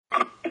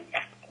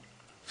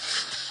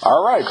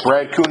All right,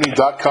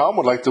 BradCooney.com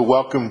would like to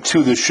welcome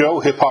to the show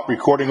hip-hop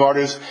recording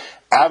artist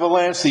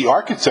Avalanche the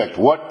Architect.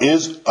 What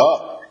is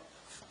up?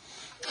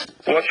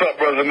 What's up,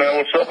 brother, man?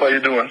 What's up? How you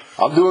doing?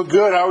 I'm doing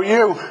good. How are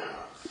you?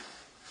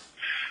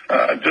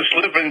 Just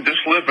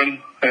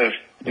living.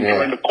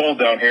 Enjoying the cold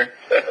down here.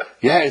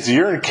 Yeah, so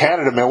you're in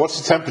Canada, man.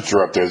 What's the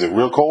temperature up there? Is it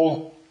real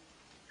cold?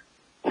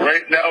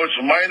 Right now it's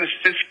minus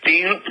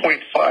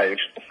 15.5.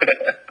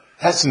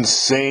 That's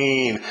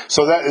insane.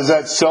 So is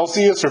that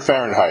Celsius or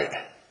Fahrenheit?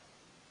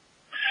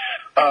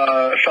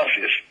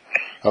 Celsius.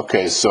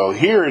 Okay, so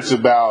here it's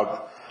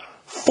about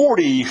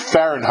 40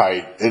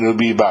 Fahrenheit, and it'll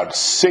be about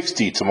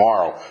 60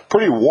 tomorrow.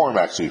 Pretty warm,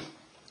 actually,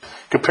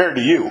 compared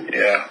to you.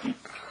 Yeah.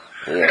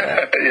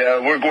 Yeah,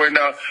 we're going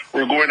out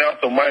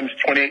to minus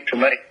 28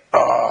 tonight.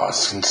 Oh,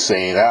 it's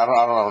insane. I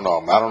don't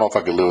know. I don't know if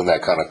I could live in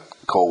that kind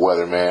of cold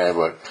weather, man,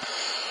 but...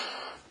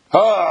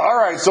 all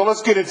right, so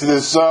let's get into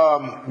this.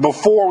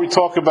 Before we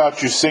talk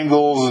about your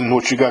singles and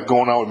what you got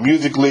going on with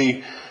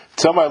musically,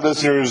 tell my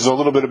listeners a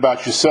little bit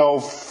about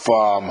yourself,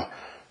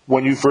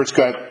 when you first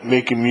got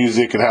making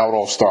music and how it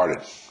all started.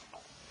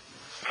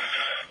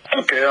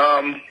 Okay,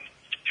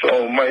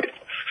 so I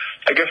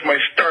guess my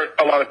start,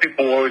 a lot of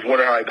people always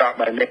wonder how I got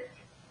my name.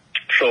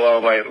 So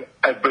I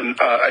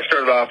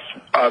started off,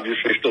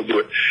 obviously still do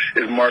it,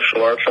 is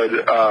martial arts.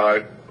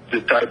 I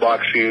did Thai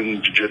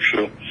boxing,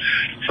 jiu-jitsu.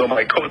 So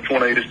my coach,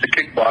 when I used to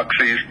kickbox,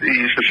 he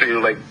used to say,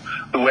 like,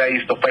 the way I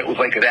used to fight was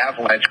like an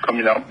avalanche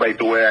coming out, like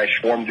the way I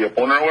swarmed the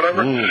opponent or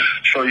whatever.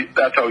 So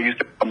that's how he used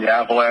to come, the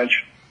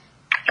avalanche.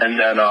 And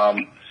then,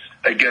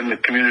 again, the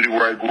community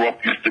where I grew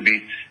up used to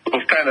be, it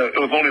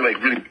was only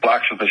like really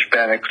blacks and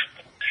Hispanics.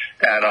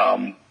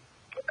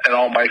 And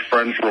all my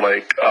friends were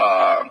like,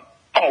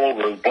 all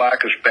over,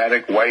 black,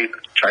 Hispanic, white,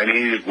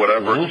 Chinese,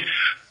 whatever.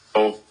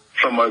 So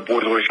some of my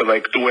boys always said,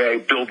 like, the way I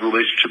build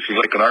relationships is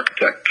like an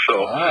architect.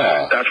 So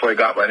that's where I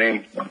got my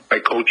name, my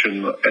coach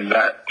and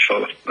that.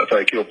 So that's how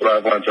I came up with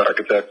Avalanche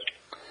Architect.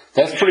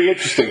 That's pretty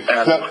interesting.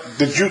 Now,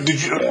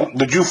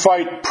 did you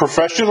fight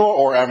professional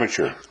or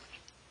amateur?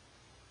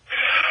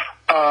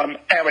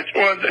 Amateur.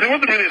 Well, it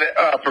wasn't really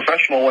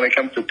professional when it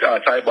comes to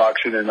Thai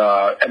boxing and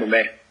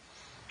MMA.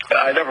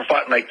 I never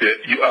fought in like the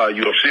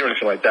UFC or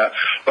anything like that,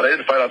 but I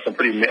did fight on some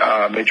pretty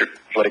major,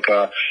 like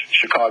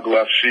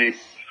Chicago FC,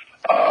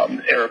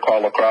 Eric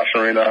Hall Lacrosse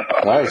Arena.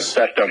 Nice.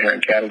 That's down here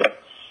in Canada.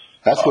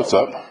 That's what's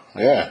up.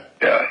 Yeah.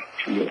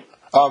 Yeah.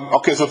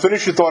 Okay, so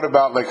finish your thought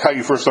about like how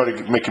you first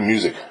started making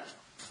music.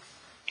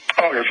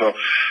 Okay, so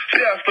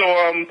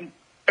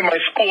in my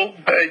school,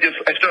 I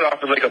started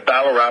off as like a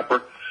battle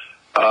rapper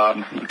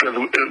because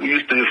we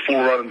used to just fool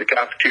around in the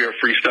cafeteria,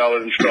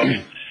 freestyling and stuff.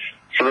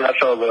 So that's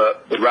how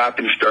the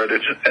rapping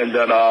started. And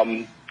then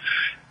a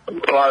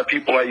lot of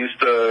people I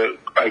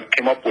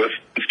came up with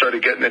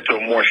started getting into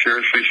it more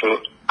seriously,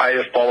 so I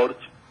just followed.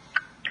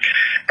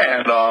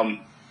 And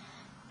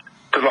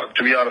because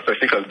to be honest, I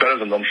think I was better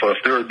than them. So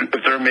if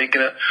they're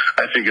making it,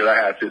 I figured I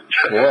had to.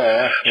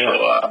 Yeah.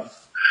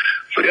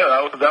 So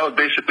that was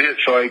basically it.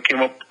 So I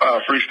came up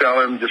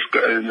freestyling,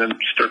 and then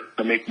started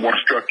to make more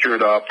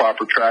structured,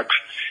 proper tracks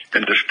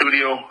in the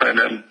studio, and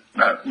then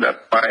that's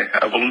my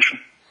evolution.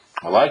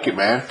 I like it,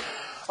 man.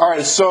 All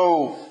right,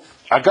 so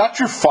I got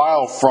your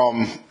file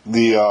from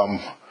the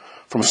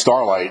from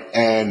Starlight,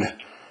 and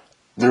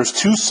there's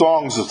two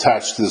songs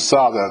attached to the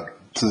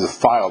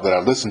file that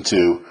I listened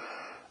to.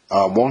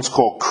 One's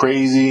called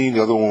Crazy,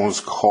 the other one was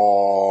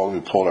called.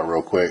 Let me pull that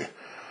real quick.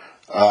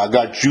 I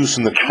got Juice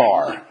in the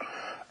Car.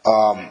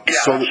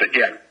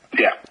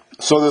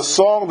 So the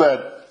song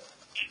that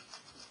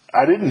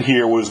I didn't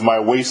hear was My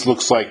Waist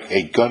Looks Like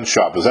a Gun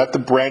Shop. Is that the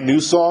brand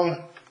new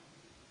song?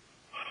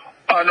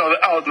 No,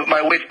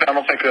 my waistband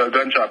looks like a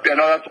gun shop. Yeah,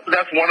 no,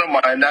 that's one of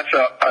mine. That's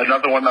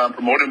another one that I'm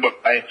promoting, but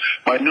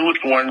my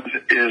newest one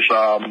is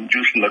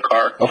Juice in the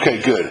Car. Okay,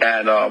 good.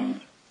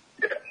 And,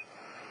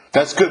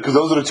 That's good, because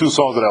those are the two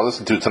songs that I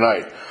listened to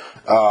tonight.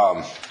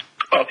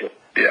 Okay,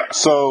 yeah.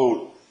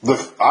 So,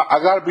 I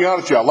got to be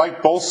honest with you, I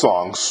like both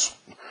songs,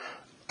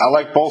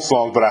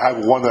 but I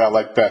have one that I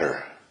like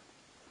better.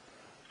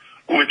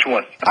 Which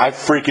one? I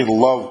freaking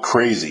love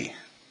Crazy.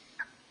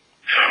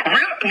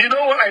 Really? You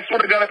know what? I swear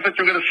to God, I thought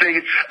you were going to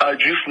say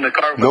Juice in the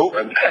Car. Nope.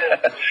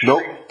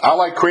 Nope. I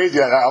like Crazy.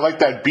 I like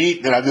that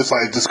beat, and I just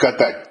got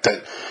that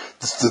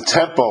the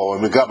tempo,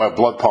 and it got my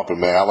blood pumping,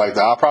 man. I like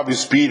that. I'll probably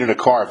speed in a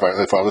car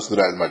if I listen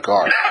to that in my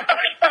car.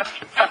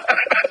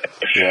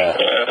 Yeah.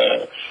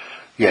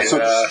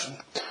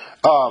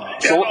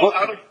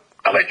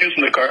 I like Juice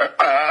in the Car.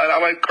 I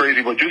like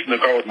Crazy, but Juice in the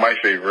Car was my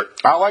favorite.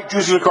 I like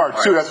Juice in the Car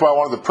too. That's why I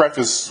wanted to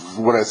preface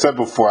what I said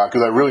before,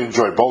 because I really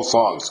enjoy both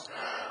songs.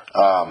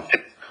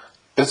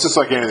 It's just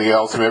like anything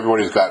else. I mean,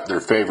 everybody's got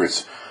their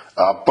favorites,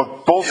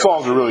 but both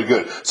songs are really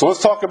good. So let's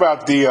talk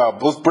about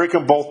let's break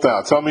them both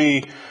down. Tell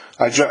me,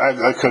 I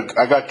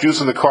got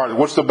Juice in the Car.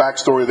 What's the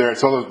backstory there?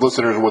 Tell the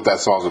listeners what that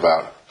song's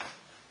about.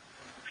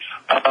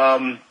 Well,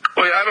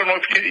 I don't know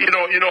if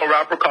you know a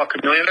rapper called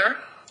Chamillionaire.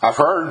 I've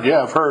heard.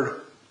 Yeah,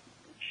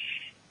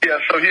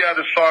 so he had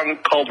a song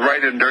called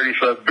Right and Dirty,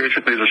 so that's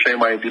basically the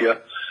same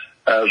idea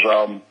as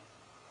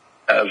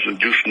as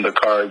juicing the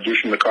car.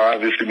 Juicing the car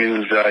obviously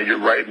means you're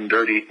riding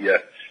dirty. You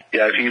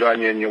have heat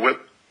on you and you whip.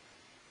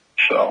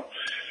 So.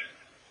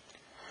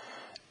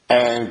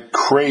 And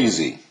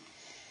Crazy.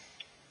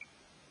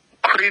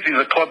 Crazy is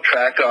a club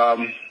track.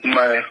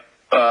 My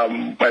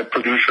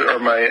producer,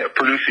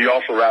 he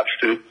also raps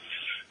too.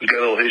 He's got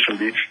little Haitian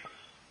beats.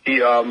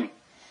 He's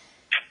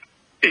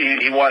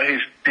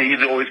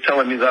always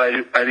telling me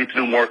that I need to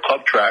do more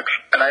club tracks,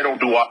 and I don't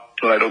do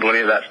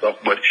any of that stuff,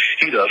 but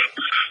he does.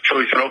 So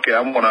he said, okay,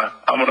 I'm gonna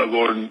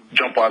go and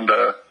jump on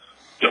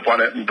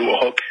it and do a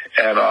hook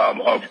and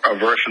a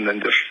verse, and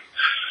then just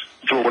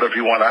throw whatever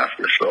you want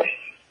after. So.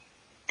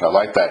 I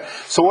like that.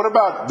 So what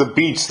about the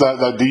beats?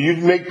 Do you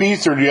make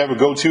beats, or do you have a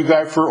go-to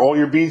guy for all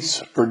your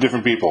beats, or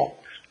different people?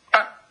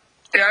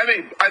 Yeah,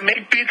 I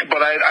make beats,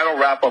 but I don't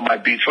rap on my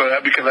beats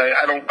because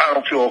I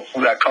don't feel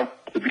that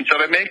comfortable with the beats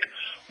that I make.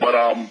 But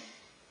I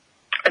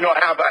know I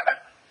have.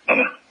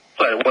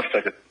 Sorry, 1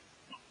 second.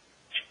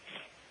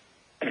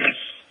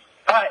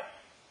 Hi.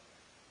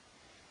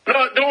 No,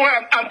 don't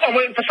worry. I'm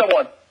waiting for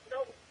someone.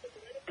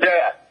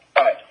 Yeah.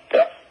 All right.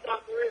 Yeah.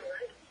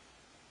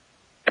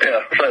 Yeah,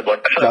 sorry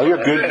about that. No,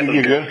 you're good.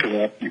 You're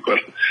good.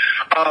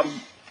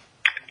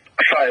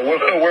 Sorry,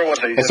 where was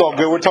I? It's all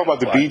good. We're talking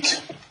about the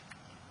beats.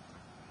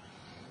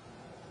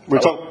 We're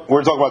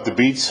talking about the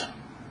beats.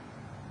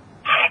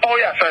 Oh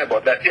yeah, sorry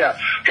about that. Yeah.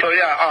 So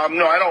yeah,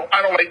 no, I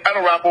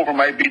don't rap over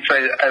my beats.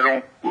 I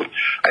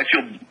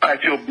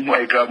feel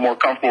like more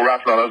comfortable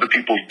rapping on other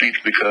people's beats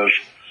because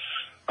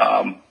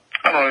I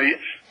don't know.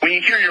 When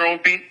you hear your own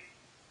beat,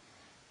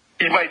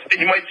 you might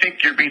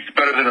think your beat's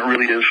better than it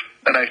really is.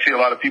 And I see a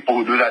lot of people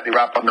who do that. They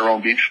rap on their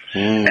own beats,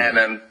 and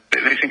then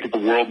they think of the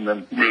world, and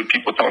then really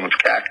people tell them it's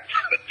cack.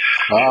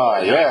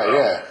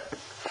 Yeah.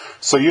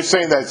 So you're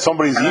saying that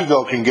somebody's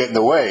ego can get in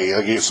the way.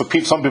 Like, so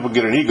some people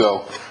get an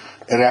ego,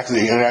 and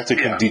actually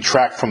can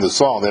detract from the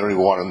song. They don't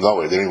even want to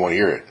know it. They don't even want to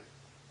hear it.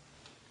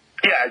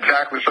 Yeah,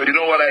 exactly. So you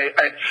know what?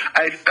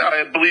 I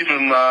believe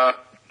in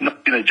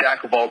not being a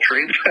jack of all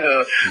trades.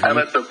 I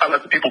let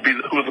the people be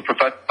who are the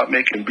professional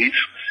making beats,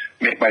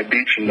 make my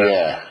beats, and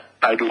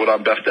I do what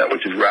I'm best at,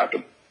 which is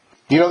rapping.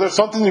 You know, there's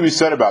something to be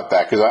said about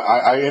that, because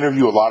I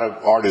interview a lot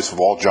of artists of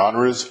all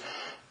genres,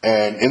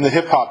 and in the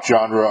hip-hop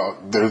genre,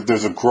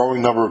 there's a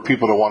growing number of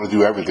people that want to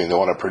do everything. They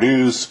want to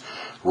produce,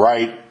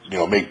 write,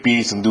 make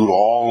beats and do it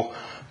all.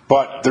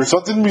 But there's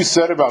something to be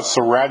said about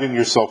surrounding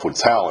yourself with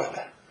talent.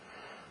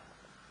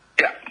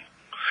 Yeah.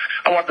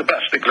 I want the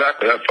best,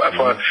 exactly. That's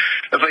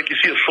like you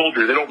see a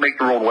soldier, they don't make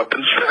their own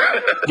weapons.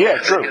 Yeah,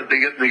 true.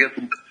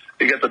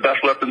 They get the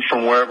best weapons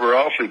from wherever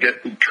else. They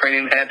get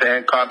training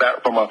hand-to-hand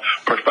combat from a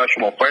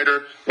professional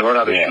fighter. They learn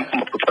how to shoot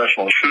from a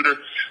professional shooter.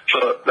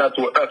 So that's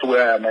the way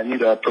I am. I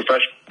need a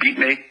professional beat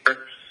maker.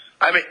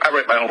 I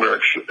write my own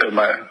lyrics in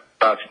my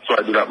thoughts, so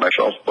I do that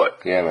myself. But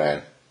yeah,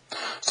 man.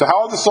 So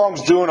how are the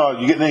songs doing?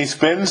 You getting any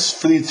spins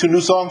for these 2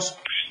 new songs?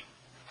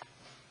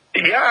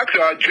 Yeah,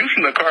 actually,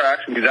 Juicing the Car,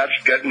 actually, that's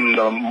getting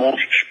the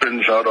most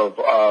spins out of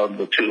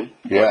the 2.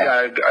 Yeah.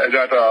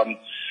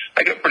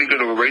 I got pretty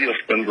good of a radio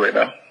spins right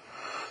now.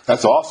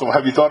 That's awesome.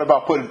 Have you thought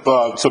about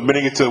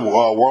submitting it to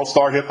World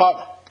Star Hip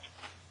Hop?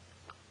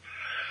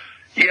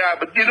 Yeah,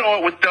 but you know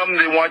what? With them,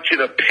 they want you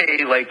to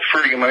pay like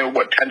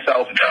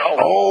 $10,000.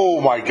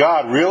 Oh my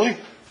God! Really?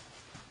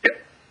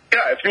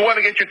 Yeah. If you want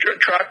to get your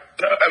track,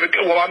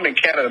 I'm in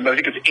Canada, but I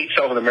think it's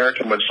 8,000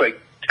 American, but it's like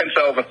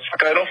 10,000. And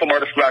I know some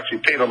artists who actually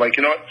paid. I'm like,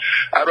 you know what?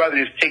 I'd rather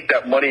just take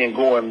that money and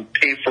go and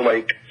pay for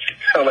like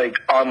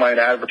online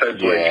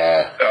advertising,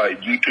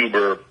 like YouTube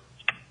or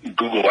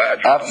Google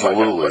ads.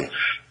 Absolutely.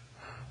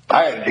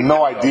 I had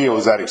no idea it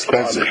was that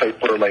expensive.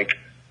 For like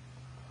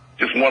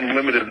just one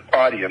limited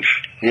audience.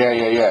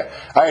 Yeah.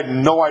 I had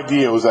no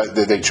idea it was that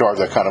they charge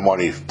that kind of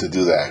money to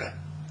do that.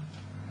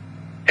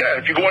 Yeah,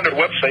 if you go on their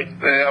website,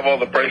 they have all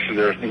the prices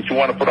there. If you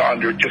want to put it on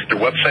just their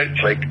website,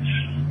 it's like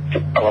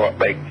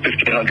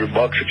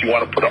 $1,500. If you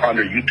want to put it on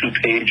their YouTube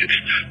page, it's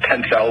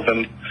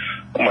 10,000.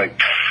 I'm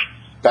like,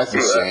 that's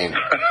insane.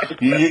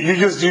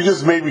 you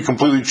just made me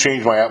completely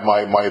change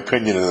my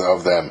opinion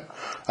of them.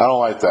 I don't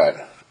like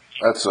that.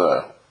 That's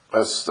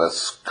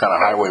kind of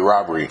highway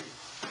robbery.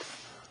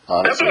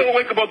 Honestly. That's what I don't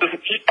like about this.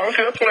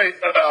 Honestly, that's what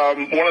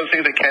one of the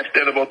things I can't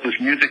stand about this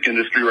music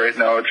industry right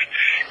now.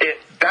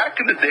 Back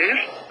in the days,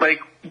 like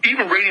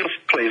even radio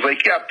plays,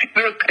 like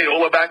there was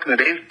payola back in the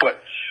days,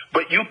 but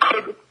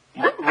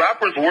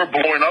rappers were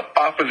blowing up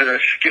off of their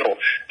skill.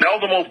 Now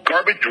the most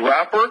garbage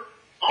rapper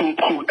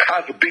who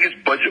has the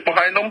biggest budget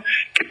behind them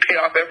can pay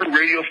off every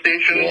radio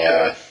station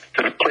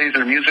to play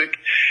their music,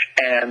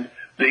 and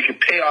they can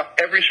pay off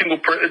every single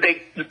person.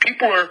 The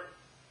people are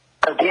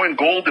going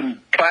gold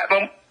and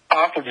platinum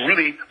off of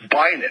really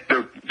buying it.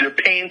 They're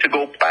paying to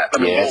go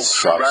platinum and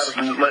gold rather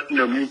than letting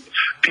their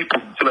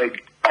people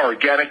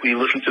organically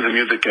listen to the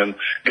music and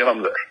get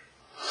them there.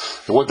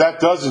 And what that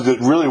does is it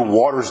really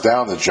waters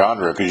down the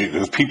genre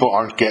because people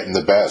aren't getting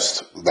the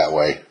best that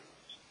way.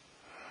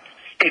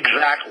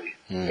 Exactly.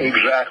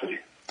 Exactly.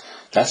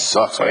 That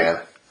sucks,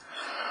 man.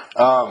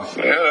 That's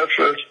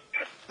it.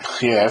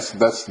 Yeah,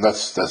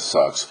 that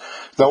sucks.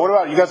 Now, what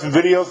about you? Got some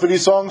videos for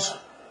these songs?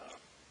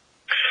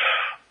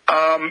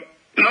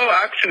 No,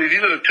 actually, these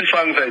are the two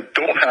songs I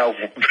don't have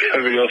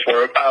videos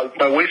for.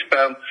 My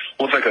waistband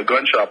looks like a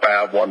gun shop. I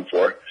have one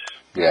for.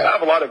 Yeah. I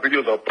have a lot of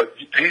videos up, but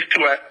these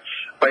two,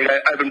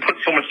 I've been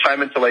putting so much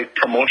time into like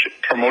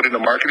promoting the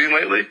marketing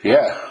lately.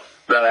 Yeah.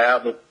 That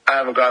I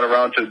haven't got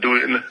around to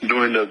doing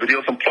the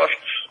videos. And plus,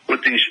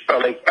 with these, I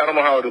don't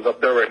know how it is up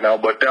there right now,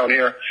 but down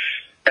here,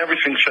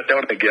 everything's shut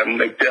down again.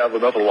 Like they have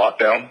another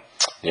lockdown.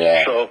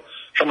 Yeah. So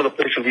some of the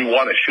places we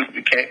want to shoot,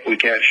 we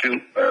can't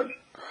shoot.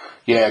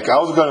 Yeah, I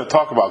was going to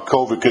talk about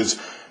COVID because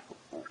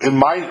in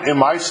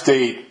my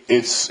state,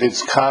 it's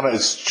just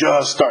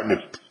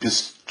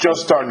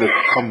starting to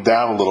come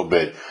down a little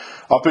bit.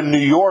 Up in New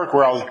York,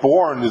 where I was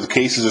born, the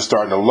cases are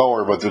starting to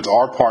lower, but there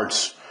are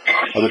parts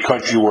of the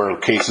country where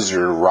cases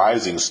are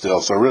rising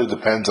still. So it really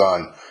depends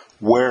on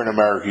where in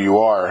America you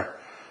are.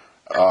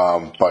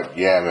 But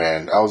yeah,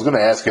 man, I was going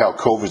to ask you how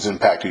COVID's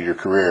impacted your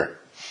career.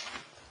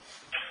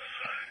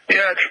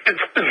 Yeah, it's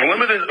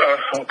limited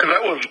because I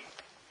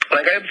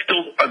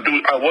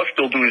was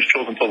still doing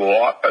shows until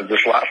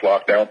this last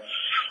lockdown.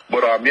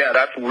 But yeah,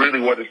 that's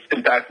really what it's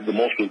impacted the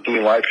most was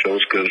doing live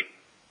shows because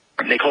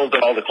they closed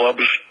down all the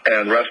clubs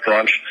and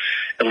restaurants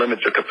and limit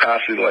their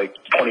capacity to like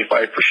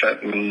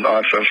 25% and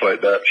nonsense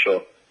like that.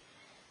 So,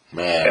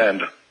 man, and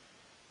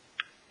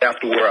you have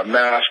to wear a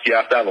mask. You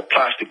have to have a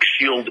plastic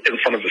shield in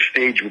front of the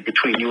stage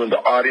between you and the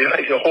audience.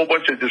 Like a whole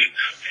bunch of just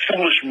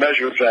foolish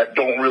measures that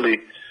don't really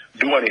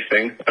do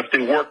anything. If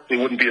they worked, they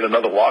wouldn't be in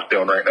another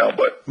lockdown right now.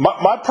 But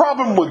my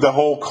problem with the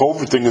whole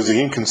COVID thing is the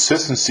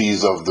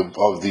inconsistencies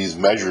of these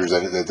measures.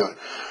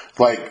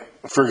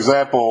 Like, for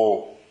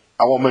example,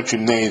 I won't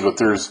mention names, but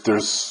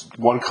there's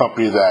one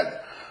company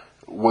that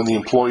when the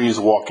employees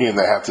walk in,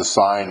 they have to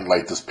sign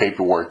like this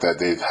paperwork that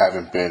they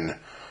haven't been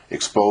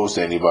exposed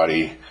to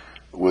anybody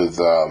with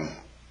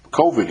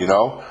COVID, you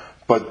know.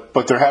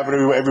 But they're having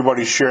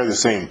everybody share the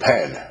same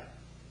pen.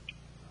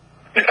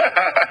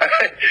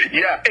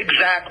 Yeah,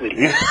 exactly.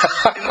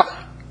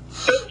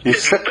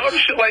 It's dumb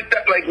shit like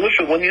that. Like,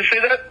 listen, when you say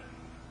that,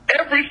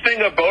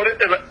 everything about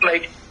it,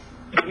 like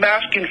the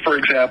masking, for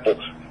example.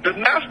 The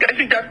mask, I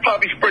think that's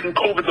probably spreading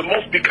COVID the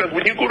most because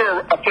when you go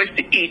to a place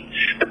to eat,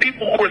 the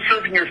people who are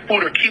serving your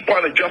food are keep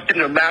on adjusting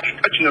their mask,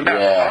 touching their mask.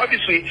 Yeah.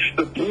 Obviously,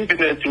 they're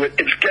breathing into it.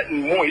 It's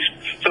getting moist,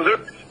 so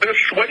they're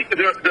sweating.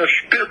 Their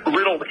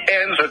spit-riddled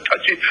hands are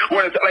touching.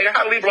 Like I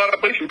had to leave a lot of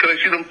places because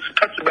I see them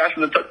touch the mask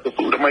and then touch the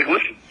food. I'm like,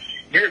 listen.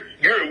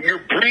 You're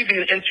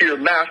breathing into your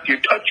mask. You're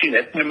touching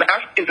it. The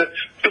mask isn't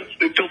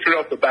filtering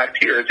out the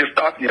bacteria. It's just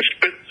stopping your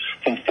spit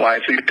from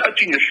flying. So you're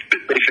touching your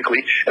spit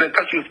basically, and then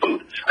touching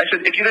food. I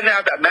said, if you didn't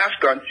have that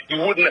mask on,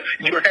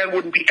 your hand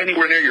wouldn't be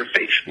anywhere near your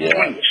face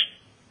doing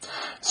this.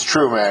 It's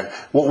true, man.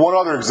 Well, one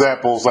other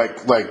example is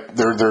like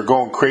they're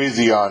going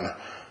crazy on,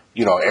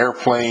 you know,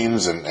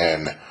 airplanes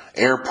and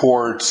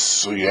airports.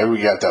 So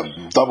we got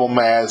the double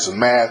masks and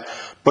mask.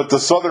 But the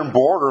southern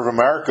border of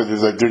America,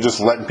 they're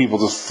just letting people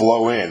just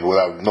flow in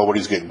without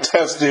nobody's getting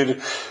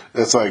tested.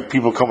 It's like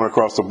people coming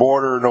across the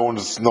border, no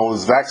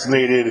one's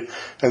vaccinated,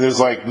 and there's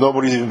like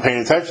nobody's even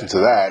paying attention to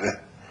that.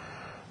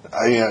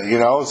 You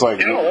know, it's like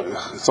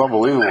it's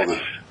unbelievable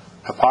the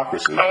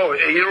hypocrisy. Oh,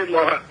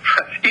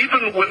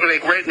 even with,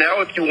 like right now,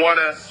 if you want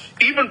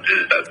to, even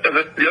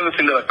the other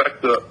thing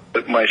that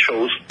affects my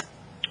shows.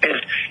 is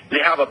they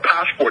have a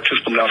passport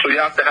system now. So you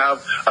have to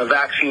have a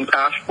vaccine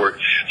passport.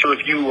 So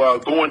if you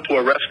go into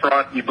a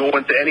restaurant, you go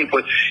into any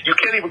place, you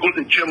can't even go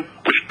to the gym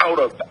without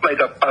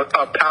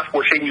a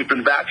passport saying you've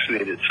been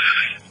vaccinated.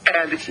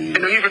 And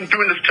they're even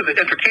doing this to the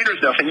entertainers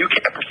now, saying you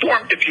can't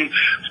perform if you.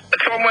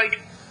 So I'm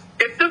like,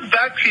 if this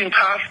vaccine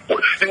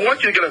passport, they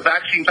want you to get a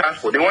vaccine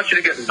passport. They want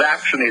you to get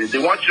vaccinated. They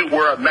want you to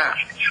wear a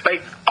mask.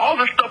 Like, all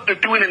the stuff they're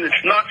doing, and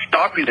it's not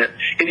stopping it.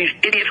 And these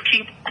idiots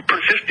keep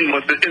persisting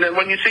with it. And then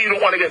when you say you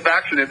don't want to get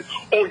vaccinated,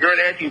 oh, you're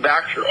an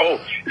anti-vaxxer. Oh,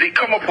 they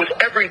come up with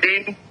every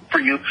name for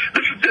you.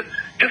 This is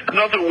just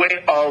another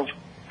way of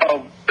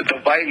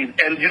dividing.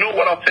 And you know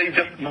what I'll say,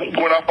 just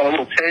going off on a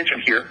little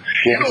tangent here.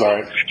 Yeah, you know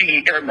sorry.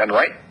 Tuskegee Airmen,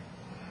 right?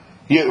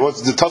 Yeah,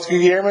 what's the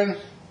Tuskegee Airmen?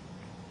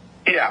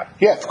 Yeah.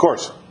 Yeah, of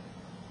course.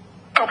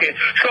 Okay,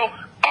 so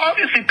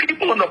obviously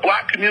people in the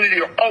black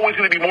community are always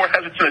going to be more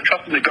hesitant to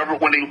trust in the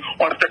government when they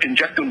want to start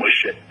injecting with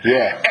shit.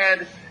 Yeah.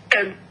 And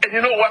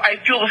you know what? I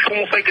feel this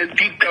almost like a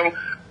deep down,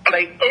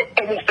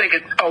 almost like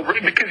it's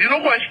outrageous, because you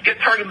know who I get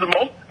targeted the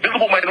most?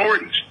 Visible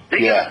minorities. They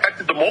get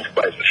affected the most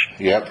by this.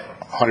 Yep,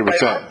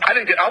 100%.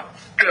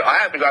 I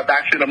haven't got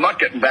vaccinated. I'm not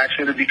getting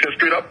vaccinated because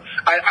straight up,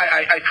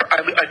 I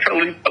try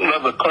to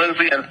live a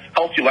cleansing and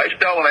healthy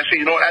lifestyle, and I say,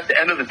 you know what? At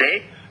the end of the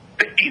day,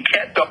 you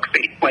can't duck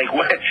fate. Like,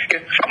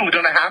 if something's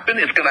going to happen,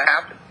 it's going to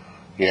happen.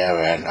 Yeah,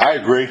 man. I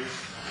agree.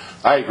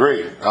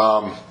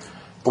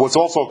 But what's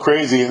also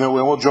crazy, and then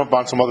we'll jump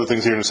on some other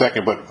things here in a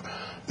second, but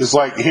it's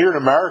like here in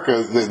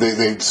America,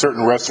 they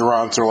certain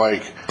restaurants are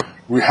like,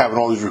 we're having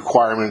all these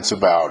requirements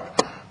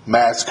about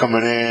masks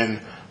coming in,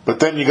 but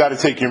then you got to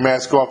take your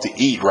mask off to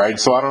eat, right?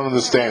 So I don't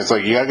understand. It's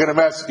like you got to get a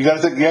mask. You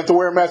have to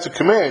wear a mask to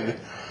come in,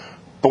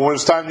 but when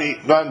it's time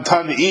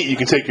to eat, you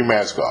can take your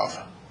mask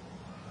off.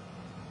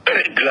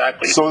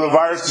 Exactly. So the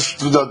virus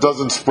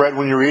doesn't spread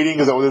when you're eating?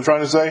 Is that what they're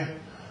trying to say?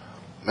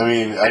 I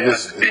mean,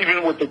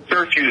 even with the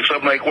curfews,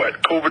 I'm like,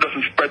 what? COVID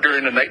doesn't spread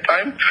during the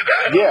nighttime?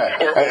 Yeah,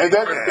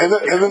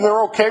 and then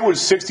they're okay with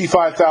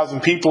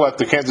 65,000 people at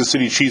the Kansas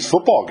City Chiefs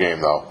football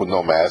game, though, with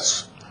no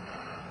masks.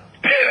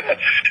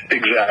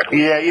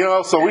 Exactly.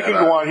 Yeah, so we can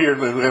go on here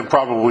and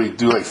probably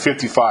do like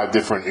 55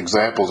 different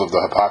examples of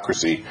the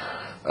hypocrisy.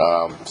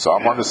 So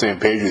I'm on the same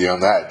page with you on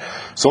that.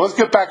 So let's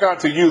get back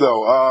onto you,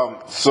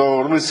 though. So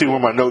let me see where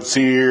my notes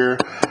here.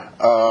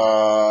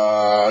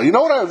 You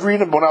know what I was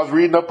reading when I was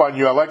reading up on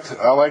you? I like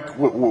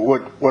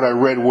what I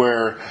read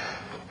where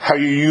how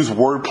you use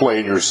wordplay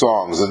in your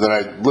songs, and then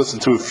I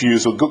listened to a few.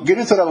 So get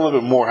into that a little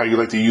bit more. How you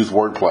like to use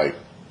wordplay?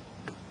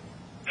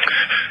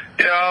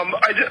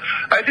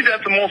 I think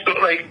that's the most,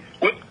 like,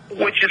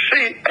 what you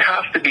say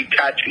has to be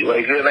catchy.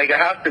 Like I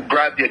have to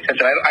grab the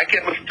attention. I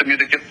can't listen to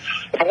music. If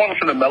I want to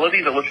listen to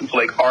melodies, I listen to,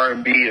 like,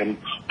 R&B and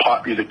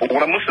pop music. But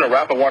when I'm listening to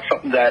rap, I want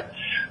something that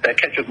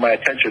catches my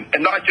attention.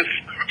 And not just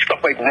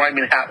stuff like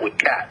rhyming hat with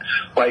cat.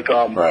 Like,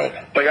 right.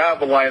 Like I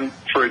have a line,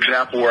 for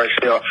example, where I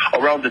say,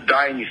 around the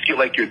dying, you feel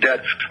like you're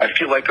dead. I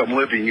feel like I'm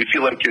living. You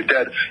feel like you're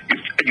dead.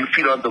 You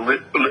feed on the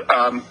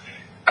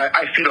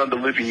I feed on the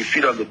living. You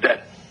feed on the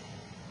dead.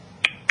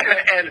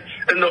 And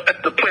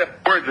the play of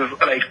words is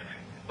like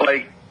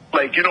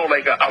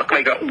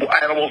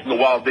animals in the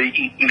wild, they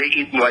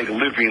eat like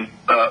living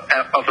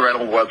other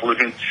animals as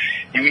living.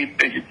 You eat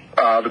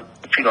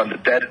feed on the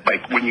dead.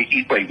 Like when you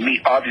eat like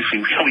meat, obviously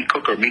we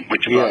cook our meat,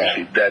 which is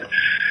obviously dead.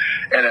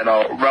 And then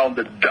around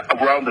the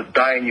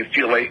dying,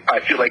 I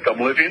feel like I'm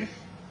living.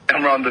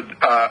 And around the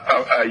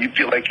you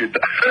feel like you're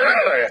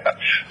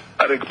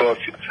I think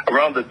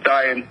around the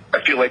dying,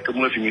 I feel like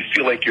I'm living. You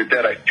feel like you're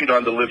dead. I feed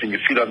on the living. You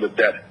feed on the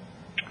dead.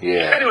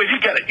 Yeah. Anyways, you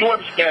get it. You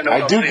understand.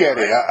 I do get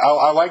it.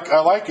 I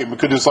like it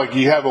because it's like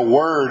you have a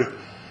word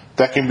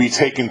that can be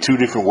taken two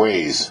different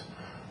ways.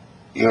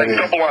 You know, like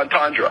double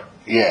entendre.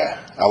 Yeah,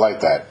 I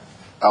like that.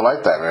 I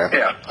like that, man.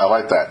 Yeah, I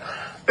like that.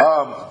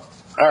 All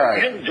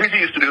right. Jeezy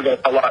used to do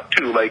that a lot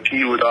too. Like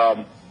he would,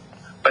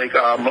 like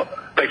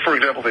for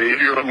example, if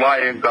you're a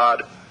lion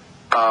god,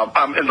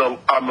 I'm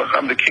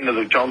the king of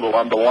the jungle.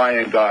 I'm the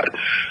lion god.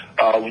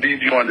 I'll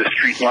leave you on the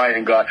street,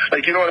 lion god.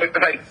 Like, you know,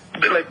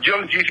 like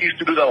Young Jeezy used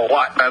to do that a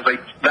lot. And I was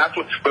like, that's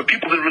what. But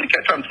people didn't really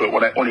catch on to it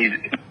when he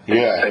did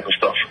that type of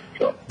stuff.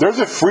 So. There's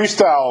a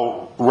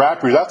freestyle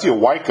rapper. He's actually a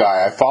white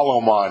guy. I follow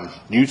him on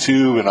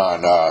YouTube and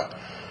on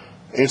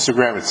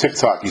Instagram and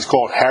TikTok. He's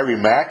called Harry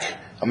Mack.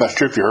 I'm not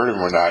sure if you heard of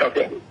him or not.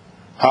 Okay.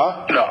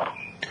 Huh? No.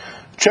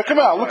 Check him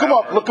out. Look him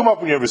up. Look him up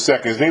when you have a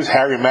second. His name's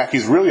Harry Mack.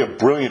 He's really a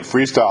brilliant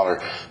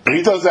freestyler. But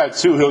he does that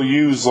too. He'll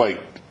use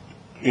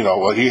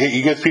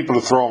he gets people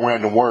to throw in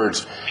random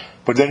words,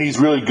 but then he's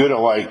really good at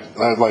like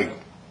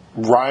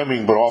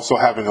rhyming, but also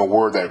having a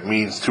word that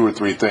means two or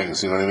three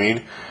things. You know what I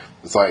mean?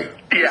 It's like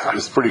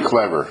it's pretty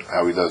clever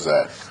how he does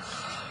that.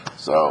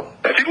 So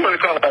I think what they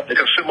call it like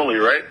a simile,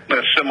 right?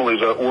 A simile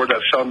is a word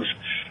that sounds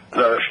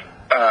the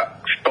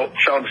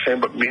same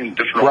but means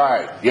different.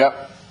 Right.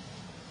 Yep.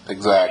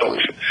 Exactly.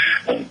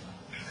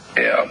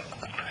 Yeah.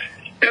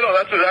 You know,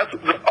 that's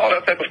all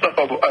that type of stuff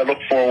I look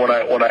for when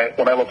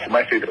I look for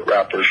my favorite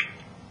rappers.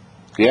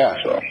 Yeah.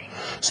 So.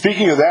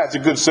 Speaking of that, it's a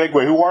good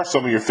segue. Who are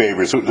some of your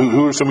favorites?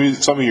 Who are some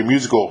of your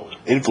musical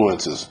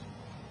influences?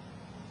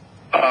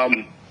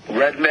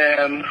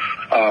 Redman,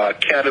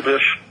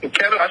 Cannabis.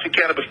 Actually,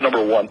 Cannabis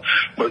number one,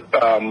 but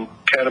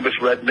Cannabis,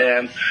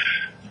 Redman,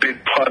 Big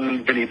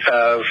Pun, Vinny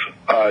Paz,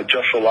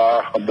 Just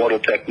Allah, Immortal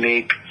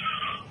Technique,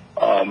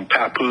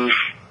 Papoose.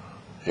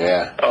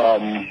 Yeah.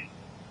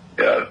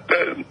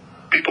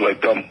 People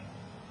like them.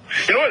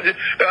 You know what?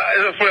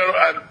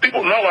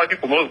 Not a lot of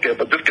people know this guy,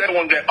 but this guy,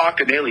 one guy,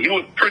 Akinele, he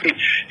was pretty.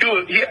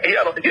 He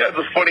had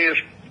the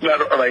funniest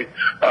matter. Like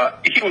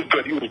he was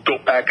good. He was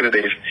dope back in the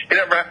days. He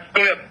never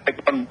had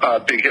like one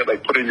big hit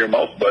like Put in Your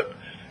Mouth, but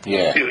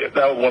that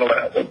was one of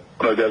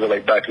the guys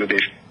like back in the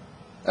days.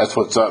 That's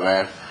what's up,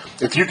 man.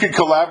 If you could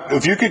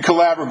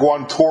collab or go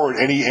on tour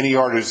with any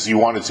artists you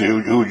wanted to,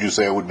 who would you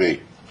say it would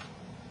be?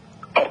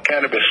 Oh,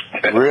 Cannabis.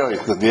 Really?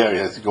 Yeah, you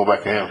have to go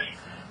back to him.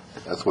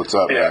 That's what's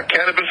up. Yeah, man.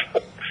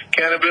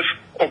 Cannabis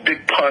or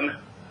Big Pun,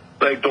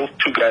 like those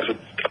two guys are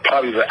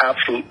probably the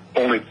absolute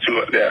only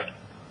two there.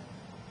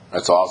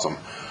 That's awesome.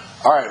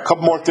 All right, a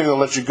couple more things. I'll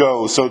let you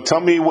go. So tell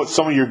me what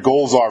some of your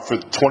goals are for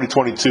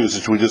 2022,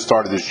 since we just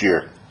started this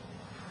year.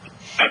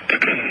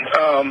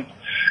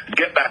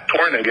 Get back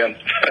touring again.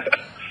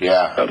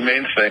 Yeah. The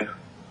main thing.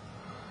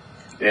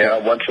 Yeah,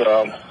 once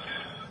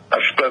I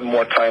spend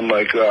more time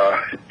like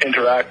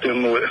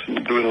interacting with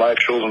doing live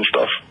shows and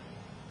stuff.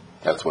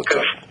 That's what's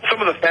up. Some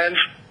of the fans,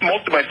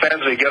 most of my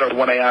fans they get are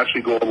when I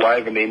actually go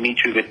live and they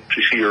meet you to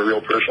see you're a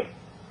real person.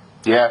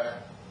 Yeah.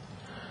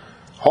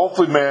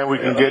 Hopefully, man, we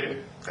can get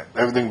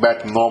everything back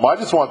to normal. I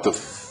just want the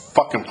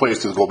fucking place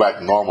to go back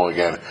to normal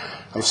again.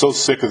 I'm so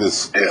sick of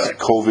this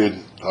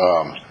COVID.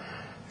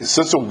 It's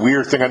such a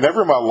weird thing. I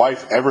never in my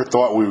life ever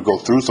thought we would go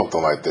through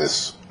something like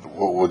this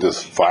with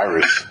this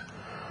virus.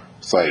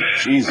 It's like,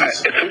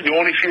 Jesus. You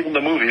only see it in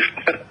the movies.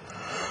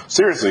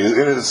 Seriously, and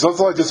it's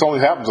something like this only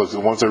happens like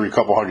once every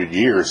couple hundred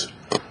years.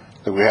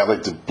 Like we had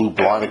like the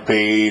bubonic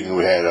plague, and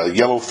we had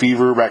yellow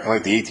fever back in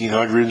like the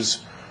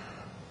 1800s.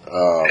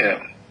 Yeah.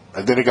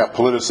 And then it got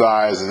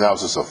politicized, and now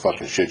it's just a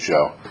fucking shit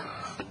show.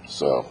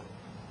 So,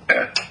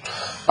 Yeah.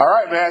 all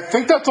right, man. I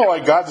think that's all I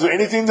got. Is there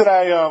anything that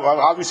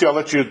obviously I'll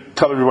let you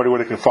tell everybody where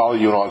they can follow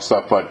you and all that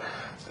stuff. But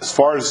as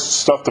far as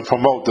stuff to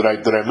promote, did I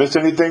miss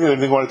anything?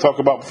 Anything you want to talk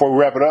about before we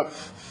wrap it up?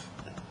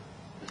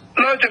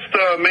 No, just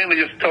mainly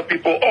just tell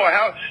people. Oh,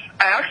 I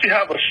actually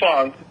have a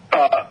song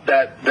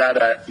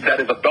that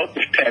is about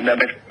this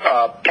pandemic.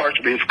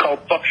 Partially, it's called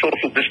 "Fuck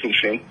Social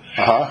Distancing,"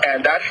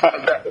 and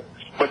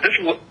but this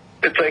is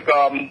it's like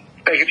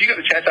if you get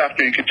a chance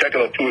after, you can check it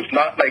out too. It's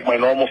not like my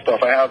normal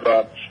stuff. I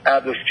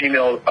have this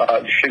female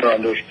singer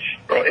on this,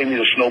 Amy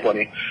the Snow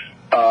Bunny.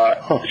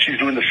 She's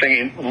doing the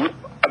singing,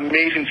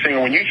 amazing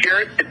singer. When you hear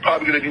it, it's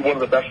probably going to be one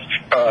of the best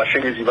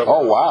singers you've ever.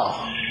 Oh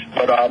wow!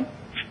 But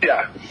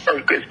yeah,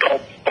 it's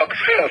called "Fuck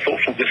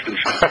Social Distancing,"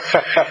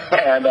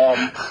 and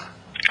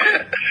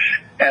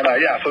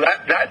yeah, so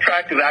that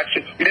track is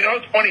actually,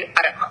 it's funny.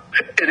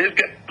 It is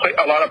getting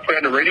a lot of play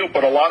on the radio,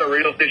 but a lot of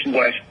radio stations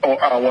when I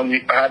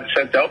had it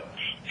sent out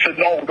said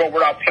no, we're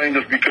not playing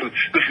this because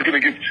this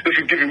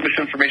is giving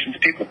misinformation to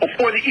people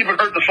before they even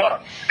heard the song.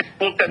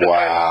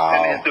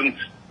 Wow.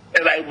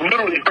 And I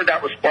literally heard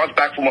that response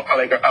back from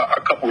like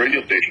a couple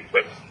radio stations.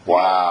 But,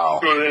 wow.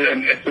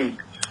 And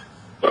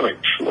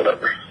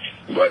whatever.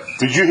 But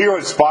did you hear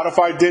what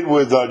Spotify did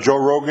with Joe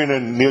Rogan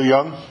and Neil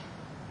Young?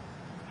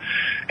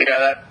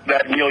 Yeah,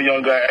 that Neil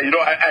Young guy.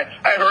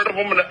 I heard of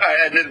him and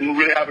I didn't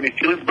really have any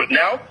feelings, but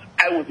now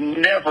I would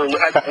never.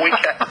 I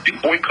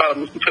boycott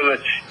him, listen to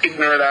the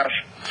ignorant ass.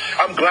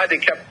 I'm glad they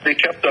kept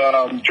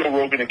Joe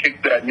Rogan and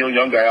kicked that Neil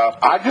Young guy off.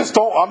 I'm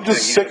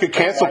just sick of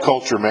cancel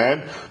culture,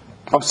 man.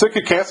 I'm sick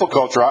of cancel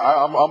culture.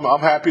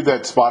 I'm happy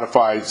that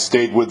Spotify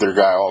stayed with their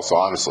guy. Also,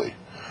 honestly.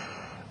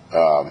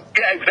 Yeah,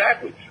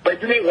 exactly.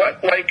 Like, you know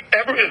what? Like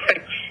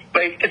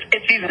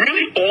it's these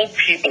really old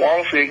people,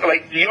 honestly.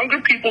 Like, the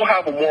younger people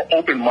have a more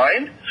open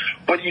mind,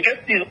 but you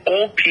get these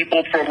old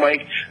people from,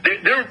 like,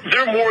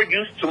 they're more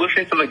used to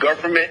listening to the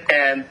government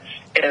and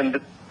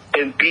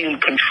being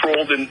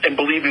controlled and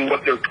believing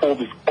what they're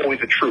told is always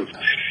the truth.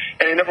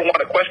 And they never want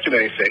to question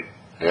anything.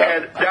 Yeah.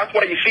 And that's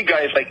why you see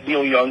guys like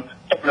Neil Young,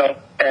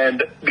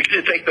 and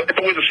it's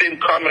always the same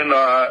common,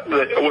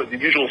 the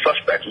usual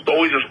suspects. It's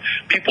always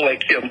people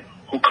like him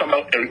who come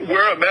out and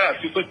wear a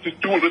mask.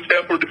 Just do it. Let's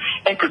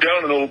hunker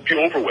down and it'll be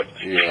over with.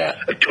 Yeah.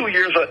 2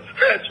 years of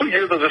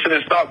this and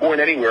it's not going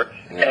anywhere.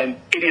 Yeah. And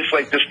idiots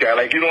like this guy,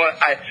 like, you know what?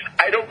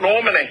 I don't know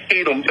him and I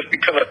hate him just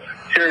because of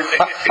hearing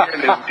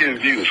his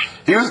views.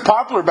 He was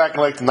popular back in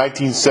like the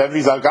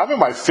 1970s. I'm in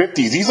my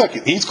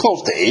 50s. He's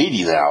close to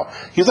 80 now.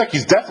 He's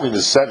definitely in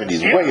his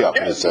 70s, way up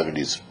in his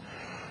 70s.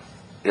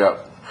 Yeah.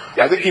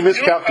 I think he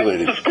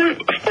miscalculated. The story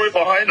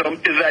behind him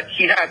is that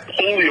he had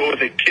polio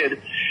as a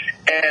kid,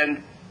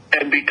 and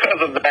because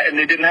of that, and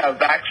they didn't have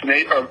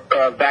vaccines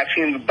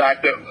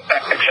back then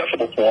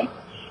accessible to him,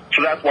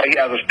 so that's why he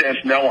has a stance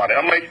now on it.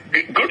 I'm like,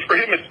 good for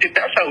him if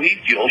that's how he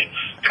feels.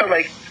 Because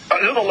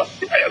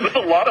there's a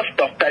lot of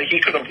stuff that he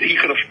could have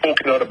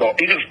spoken out about.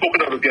 He could have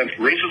spoken out against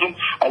racism,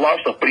 a lot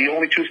of stuff, but he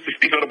only chooses to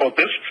speak out about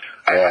this.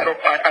 Yeah.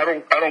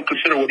 I don't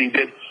consider what he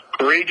did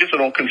courageous. I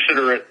don't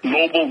consider it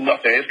noble.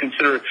 Nothing. I just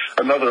consider it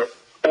another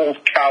old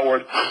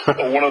coward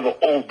or one of the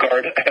old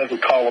guard, as we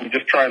call them,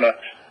 just trying to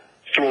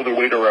throw their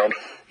weight around.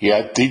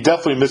 Yeah, he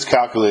definitely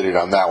miscalculated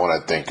on that one, I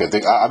think.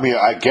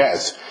 I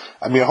guess.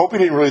 I hope he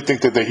didn't really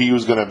think that he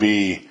was going to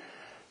be,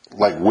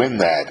 win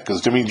that.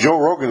 Because, Joe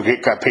Rogan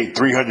got paid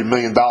 $300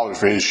 million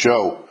for his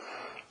show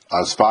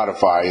on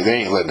Spotify.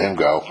 They ain't letting him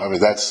go.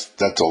 That's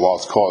a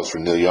lost cause for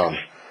Neil Young.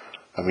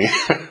 Yeah,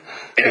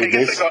 he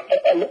gets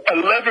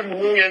 11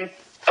 million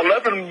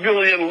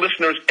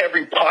listeners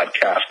every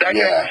podcast. That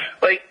guy,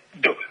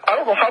 I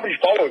don't know how many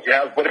followers he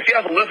has, but if he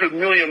has 11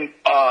 million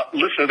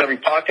listeners every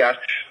podcast,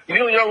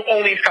 Neil Young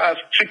only has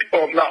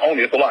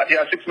it's a lot. He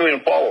has 6 million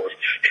followers.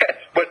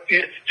 But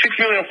 6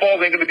 million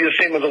followers ain't going to be the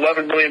same as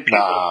 11 million people.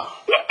 Nah.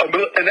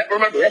 And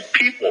remember, that's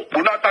people.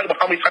 We're not talking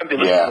about how many times they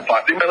listen to the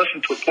podcast. They might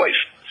listen to it twice.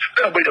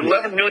 But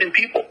 11 million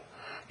people.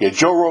 Yeah,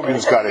 Joe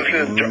Rogan's got it.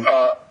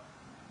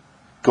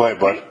 Go ahead,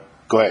 bud.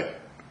 Go ahead.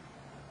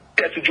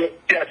 Yeah, to Joe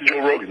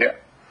Rogan,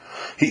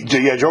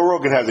 yeah. Joe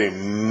Rogan has a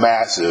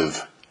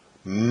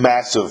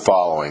massive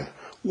following.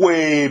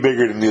 Way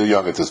bigger than Neil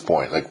Young at this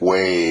point.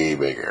 Way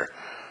bigger.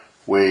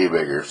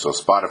 So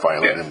Spotify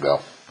let him go.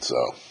 So,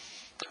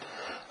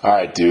 all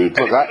right, dude.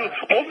 Look,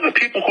 most of the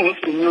people who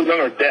listen to Neil Young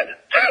are dead.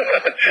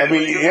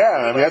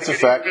 That's a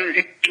fact.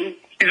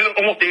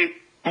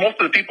 Most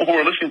of the people who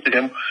are listening to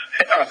him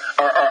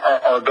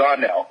are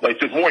gone now.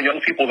 There's more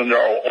young people than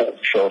there are old.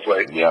 So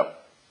it's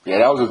yeah,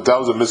 that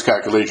was a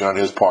miscalculation on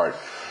his part.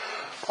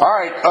 All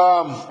right,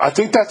 I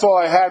think that's all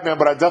I had, man.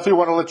 But I definitely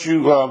want to let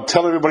you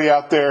tell everybody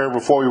out there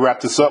before we wrap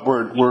this up.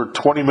 We're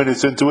 20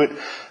 minutes into it.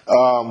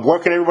 Where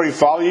can everybody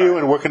follow you,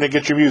 and where can they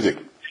get your music?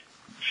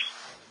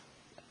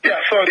 Yeah,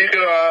 so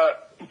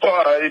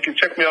you can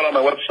check me out on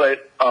my website,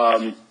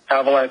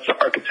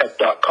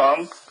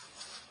 avalanchearchitect.com.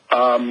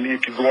 You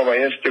can go on my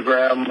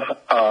Instagram,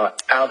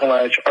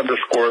 avalanche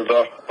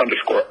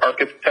 _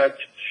 architect.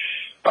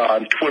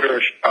 On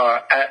Twitter,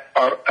 at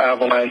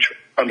avalanche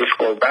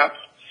 _ rap.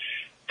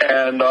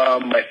 And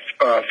my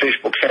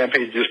Facebook fan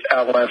page is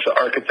Avalanche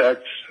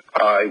Architects.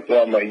 I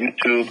go on my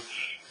YouTube,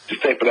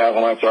 just type in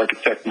Avalanche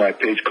Architect, my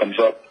page comes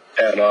up.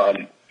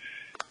 And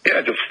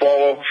just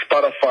follow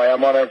Spotify.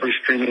 I'm on every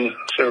streaming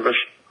service.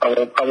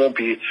 I won't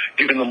be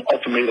giving them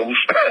ultimatums.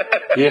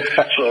 Yeah.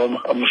 So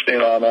I'm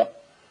staying on that.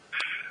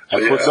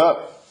 That's what's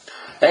up.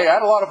 Hey, I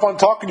had a lot of fun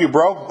talking to you,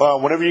 bro.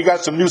 Whenever you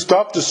got some new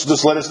stuff,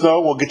 just let us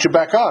know. We'll get you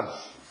back on.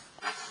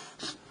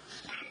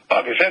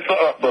 Okay, thanks a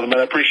lot, brother, man.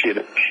 I appreciate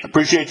it.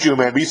 Appreciate you,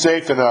 man. Be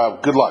safe and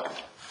good luck.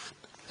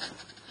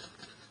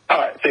 All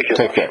right, take care.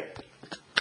 Take care.